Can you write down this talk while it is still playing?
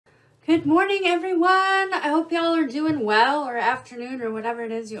Good morning, everyone. I hope y'all are doing well, or afternoon, or whatever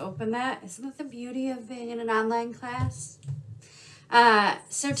it is you open that. Isn't that the beauty of being in an online class?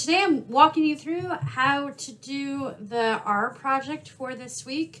 So today I'm walking you through how to do the R project for this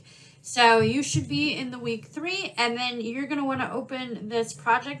week. So you should be in the week 3, and then you're going to want to open this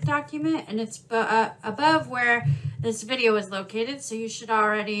project document, and it's above where this video is located. So you should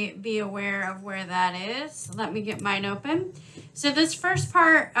already be aware of where that is. So let me get mine open. So this first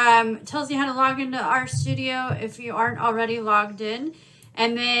part tells you how to log into RStudio if you aren't already logged in.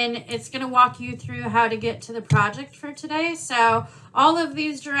 And then it's going to walk you through how to get to the project for today. So all of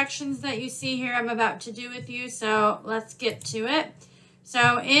these directions that you see here, I'm about to do with you. So let's get to it.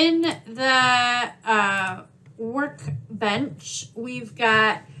 So in the workbench, we've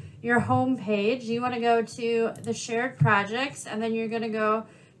got your home page. You want to go to the shared projects, and then you're going to go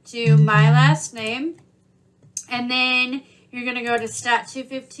to my last name. And then you're going to go to Stat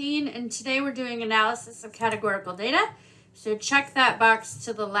 215, and today we're doing analysis of categorical data. So check that box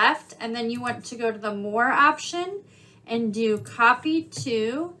to the left, and then you want to go to the More option and do Copy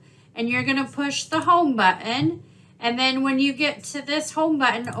To, and you're going to push the Home button. And then when you get to this Home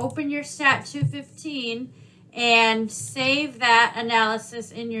button, open your Stat 215 and save that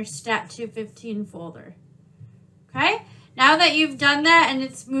analysis in your Stat 215 folder. Okay? Now that you've done that and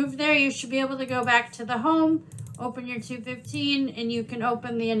it's moved there, you should be able to go back to the Home, open your 215, and you can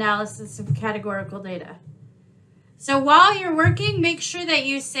open the analysis of categorical data. So while you're working, make sure that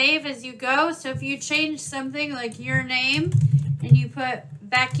you save as you go. So if you change something like your name and you put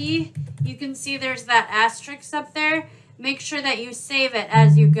Becky, you can see there's that asterisk up there. Make sure that you save it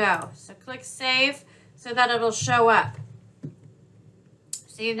as you go. So click Save so that it'll show up.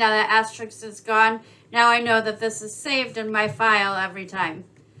 See, now that asterisk is gone. Now I know that this is saved in my file every time.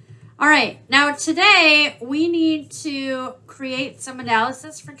 All right, now today we need to create some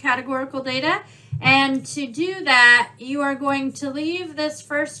analysis for categorical data. And to do that, you are going to leave this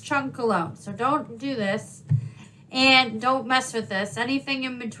first chunk alone. So don't do this and don't mess with this. Anything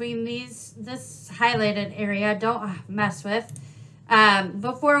in between this highlighted area, don't mess with.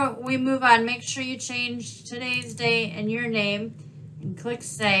 Before we move on, make sure you change today's date and your name and click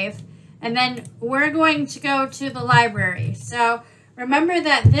Save. And then we're going to go to the library. So remember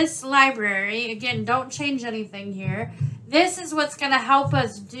that this library, again, don't change anything here. This is what's going to help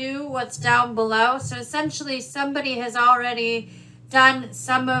us do what's down below. So essentially, somebody has already done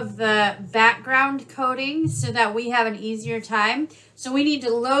some of the background coding so that we have an easier time. So we need to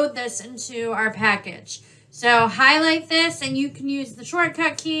load this into our package. So highlight this, and you can use the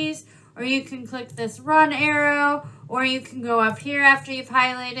shortcut keys, or you can click this run arrow, or you can go up here after you've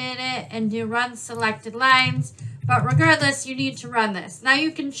highlighted it and do run selected lines. But regardless, you need to run this. Now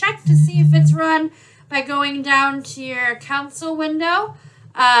you can check to see if it's run by going down to your console window,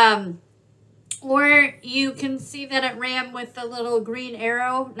 or you can see that it ran with the little green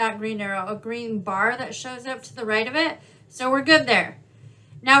arrow, not green arrow, a green bar that shows up to the right of it. So we're good there.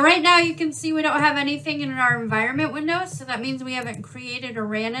 Now right now you can see we don't have anything in our environment window, so that means we haven't created or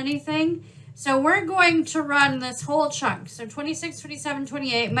ran anything. So we're going to run this whole chunk. So 26, 27,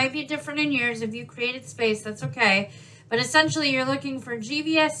 28 might be different in yours. If you created space, that's okay. But essentially, you're looking for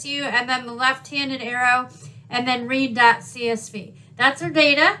GVSU and then the left-handed arrow and then read.csv. That's our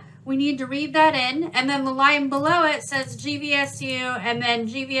data. We need to read that in. And then the line below it says GVSU and then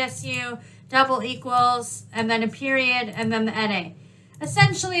GVSU double equals and then a period and then the NA.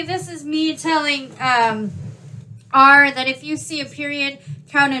 Essentially, this is me telling R that if you see a period,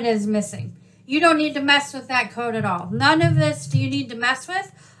 count it as missing. You don't need to mess with that code at all. None of this do you need to mess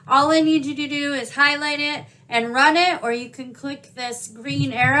with. All I need you to do is highlight it and run it, or you can click this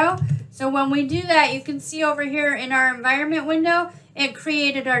green arrow. So when we do that, you can see over here in our environment window, it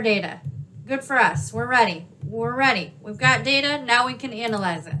created our data. Good for us. We're ready. We're ready. We've got data. Now we can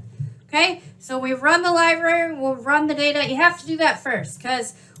analyze it. Okay, so we've run the library. We'll run the data. You have to do that first,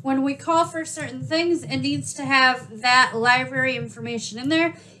 because when we call for certain things, it needs to have that library information in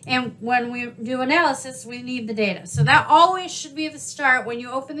there. And when we do analysis, we need the data. So that always should be the start when you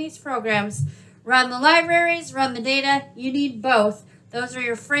open these programs. Run the libraries, run the data. You need both. Those are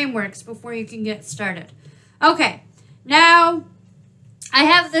your frameworks before you can get started. Okay, now I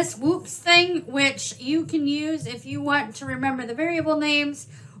have this whoops thing, which you can use if you want to remember the variable names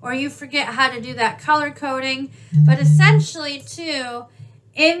or you forget how to do that color coding. But essentially, too,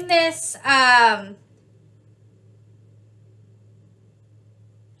 in this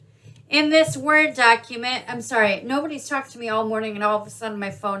Word document, I'm sorry, nobody's talked to me all morning and all of a sudden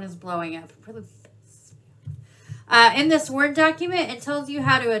my phone is blowing up. In this Word document, it tells you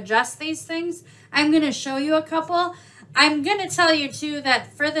how to adjust these things. I'm going to show you a couple. I'm going to tell you too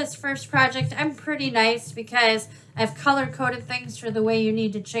that for this first project, I'm pretty nice because I've color-coded things for the way you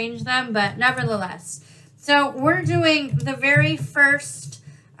need to change them, but nevertheless. So we're doing the very first,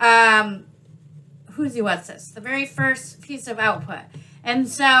 what's this? The very first piece of output. And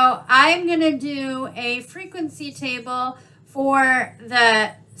so I'm going to do a frequency table for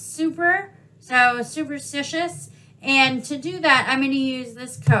the superstitious. And to do that, I'm going to use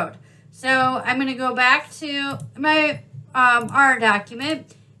this code. So I'm going to go back to my R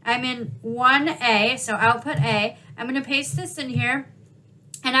document. I'm in 1A, so output A. I'm going to paste this in here.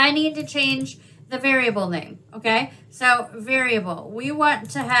 And I need to change the variable name, okay? So variable, we want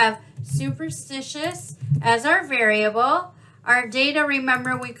to have superstitious as our variable. Our data,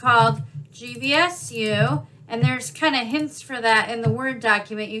 remember, we called GVSU, and there's kind of hints for that in the Word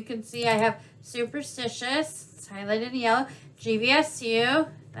document. You can see I have superstitious, it's highlighted in yellow, GVSU,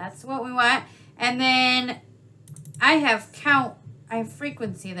 that's what we want. And then I have count, I have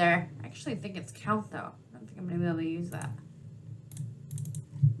frequency there. I actually think it's count though. I don't think I'm going to be able to use that.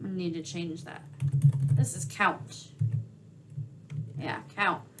 I'm going to need to change that. This is count. Yeah,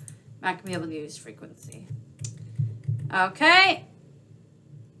 count. I'm not going to be able to use frequency. Okay.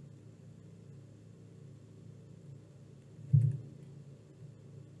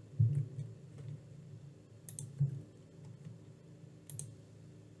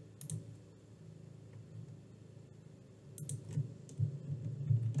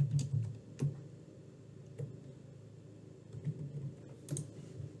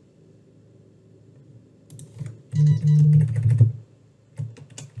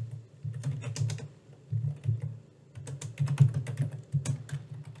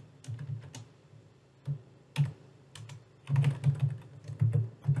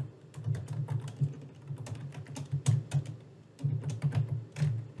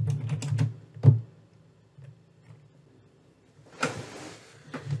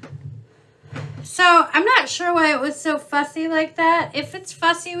 So I'm not sure why it was so fussy like that. If it's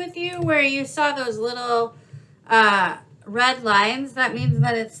fussy with you where you saw those little red lines, that means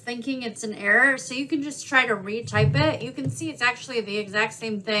that it's thinking it's an error. So you can just try to retype it. You can see it's actually the exact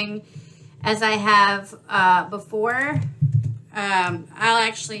same thing as I have before. I'll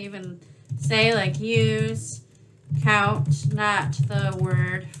actually even say like use count, not the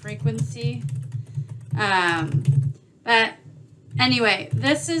word frequency. But anyway,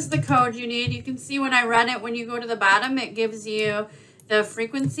 this is the code you need. You can see when I run it, when you go to the bottom, it gives you the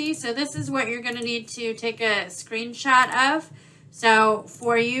frequency. So this is what you're going to need to take a screenshot of. So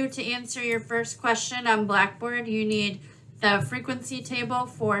for you to answer your first question on Blackboard, you need the frequency table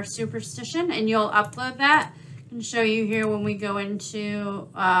for superstition, and you'll upload that. I can show you here when we go into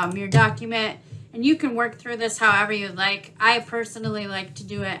your document, and you can work through this however you'd like. I personally like to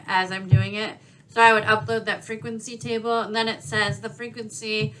do it as I'm doing it. So I would upload that frequency table, and then it says the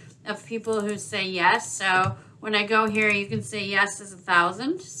frequency of people who say yes. So when I go here, you can say yes is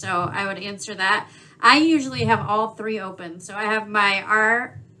 1,000. So I would answer that. I usually have all three open. So I have my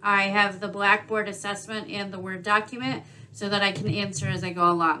R, I have the Blackboard assessment and the Word document so that I can answer as I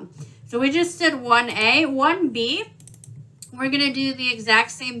go along. So we just did 1A. 1B, we're going to do the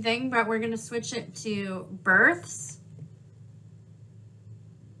exact same thing, but we're going to switch it to births.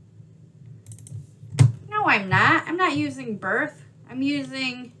 No, I'm not. I'm not using birth. I'm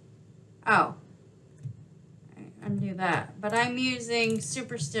using, undo that. But I'm using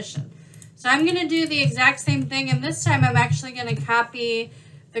superstition. So I'm going to do the exact same thing. And this time I'm actually going to copy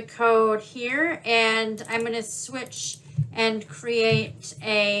the code here. And I'm going to switch and create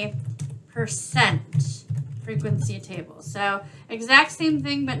a percent frequency table. So exact same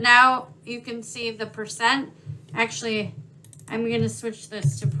thing, but now you can see the percent. Actually, I'm going to switch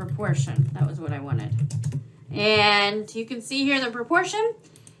this to proportion. That was what I wanted. And you can see here the proportion.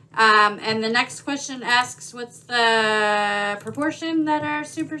 And the next question asks, what's the proportion that are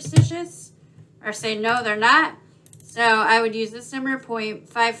superstitious? Or say, no, they're not. So I would use this number,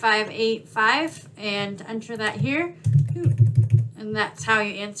 0.5585, and enter that here. And that's how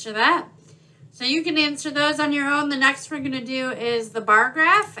you answer that. So you can answer those on your own. The next we're going to do is the bar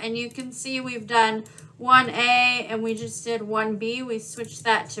graph. And you can see we've done 1A and we just did 1B. We switched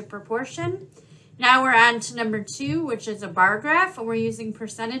that to proportion. Now we're on to number 2, which is a bar graph, and we're using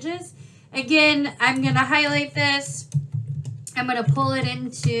percentages. Again, I'm going to highlight this. I'm going to pull it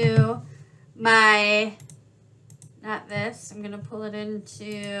into my, not this, I'm going to pull it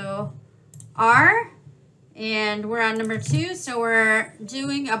into R, and we're on number 2. So we're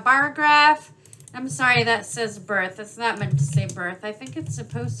doing a bar graph. I'm sorry, that says birth. It's not meant to say birth. I think it's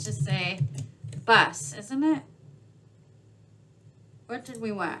supposed to say bus, isn't it? What did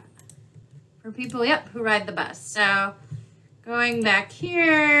we want? For people, yep, who ride the bus. So Going back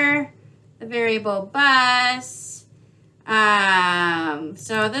here, the variable bus.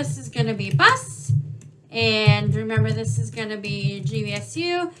 So this is going to be bus. And remember, this is going to be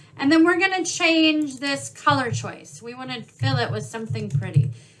GVSU. And then we're going to change this color choice. We want to fill it with something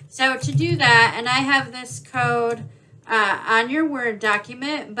pretty. So to do that, and I have this code on your Word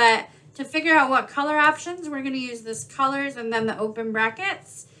document, but to figure out what color options, we're going to use this colors and then the open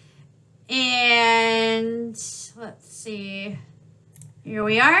brackets. And let's see, here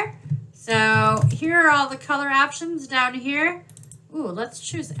we are. So here are all the color options down here. Ooh, let's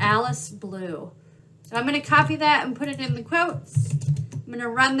choose Alice Blue. So I'm going to copy that and put it in the quotes. I'm going to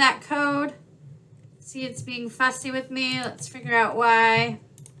run that code. See, it's being fussy with me. Let's figure out why.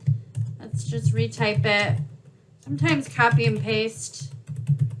 Let's just retype it. Sometimes copy and paste.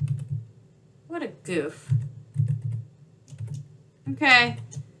 What a goof. Okay.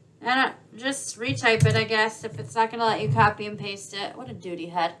 And just retype it, I guess, if it's not going to let you copy and paste it. What a duty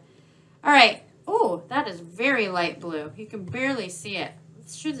head. All right. Oh, that is very light blue. You can barely see it.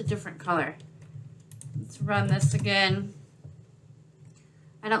 Let's choose a different color. Let's run this again.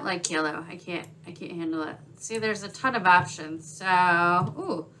 I don't like yellow. I can't handle it. See, there's a ton of options. So,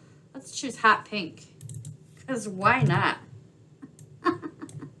 ooh, let's choose hot pink. Because why not?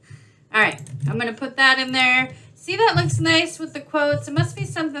 All right, I'm going to put that in there. See, that looks nice with the quotes. It must be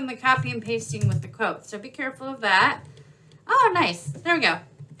something the copy and pasting with the quotes. So be careful of that. Oh, nice. There we go.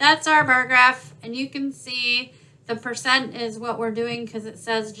 That's our bar graph. And you can see the percent is what we're doing because it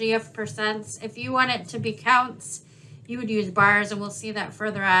says GF percents. If you want it to be counts, you would use bars, and we'll see that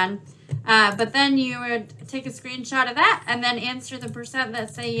further on. But then you would take a screenshot of that and then answer the percent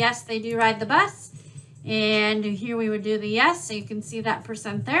that say, yes, they do ride the bus. And here we would do the yes, so you can see that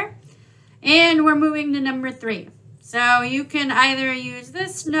percent there. And we're moving to number 3. So you can either use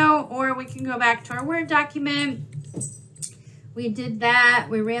this note or we can go back to our Word document. We did that.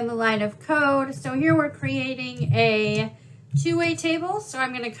 We ran the line of code. So here we're creating a two-way table. So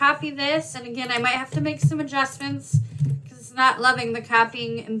I'm going to copy this. And again, I might have to make some adjustments because it's not loving the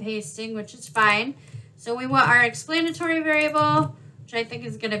copying and pasting, which is fine. So we want our explanatory variable, which I think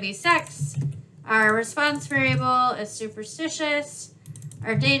is going to be sex. Our response variable is superstitious.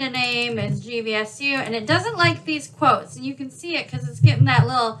 Our data name is GVSU, and it doesn't like these quotes, and you can see it because it's getting that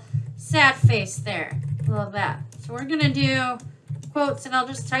little sad face there, a little of that. So we're gonna do quotes, and I'll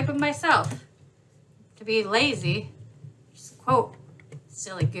just type them myself to be lazy. Just quote,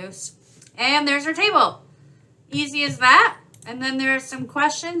 silly goose. And there's our table. Easy as that. And then there are some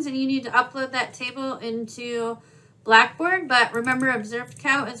questions, and you need to upload that table into Blackboard, but remember, observed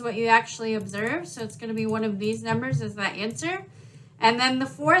count is what you actually observe, so it's gonna be one of these numbers as that answer. And then the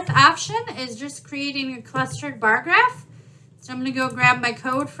fourth option is just creating a clustered bar graph. So I'm going to go grab my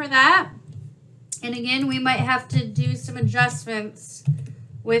code for that. And again, we might have to do some adjustments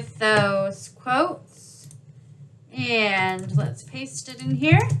with those quotes. And let's paste it in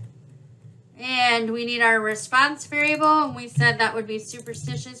here. And we need our response variable. And we said that would be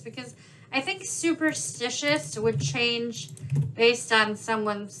superstitious because I think superstitious would change based on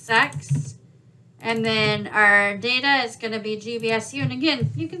someone's sex. And then our data is going to be GVSU. And again,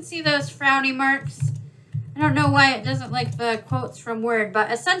 you can see those frowny marks. I don't know why it doesn't like the quotes from Word,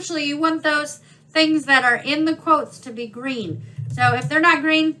 but essentially you want those things that are in the quotes to be green. So if they're not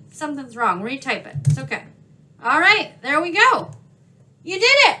green, something's wrong. Retype it. It's okay. All right, there we go. You did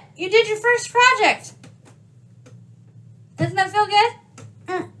it. You did your first project. Doesn't that feel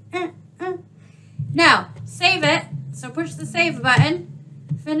good? Now, save it. So push the save button.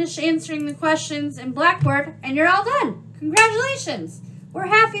 Finish answering the questions in Blackboard, and you're all done. Congratulations. We're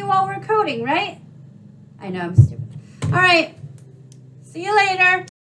happy while we're coding, right? I know I'm stupid. All right. See you later.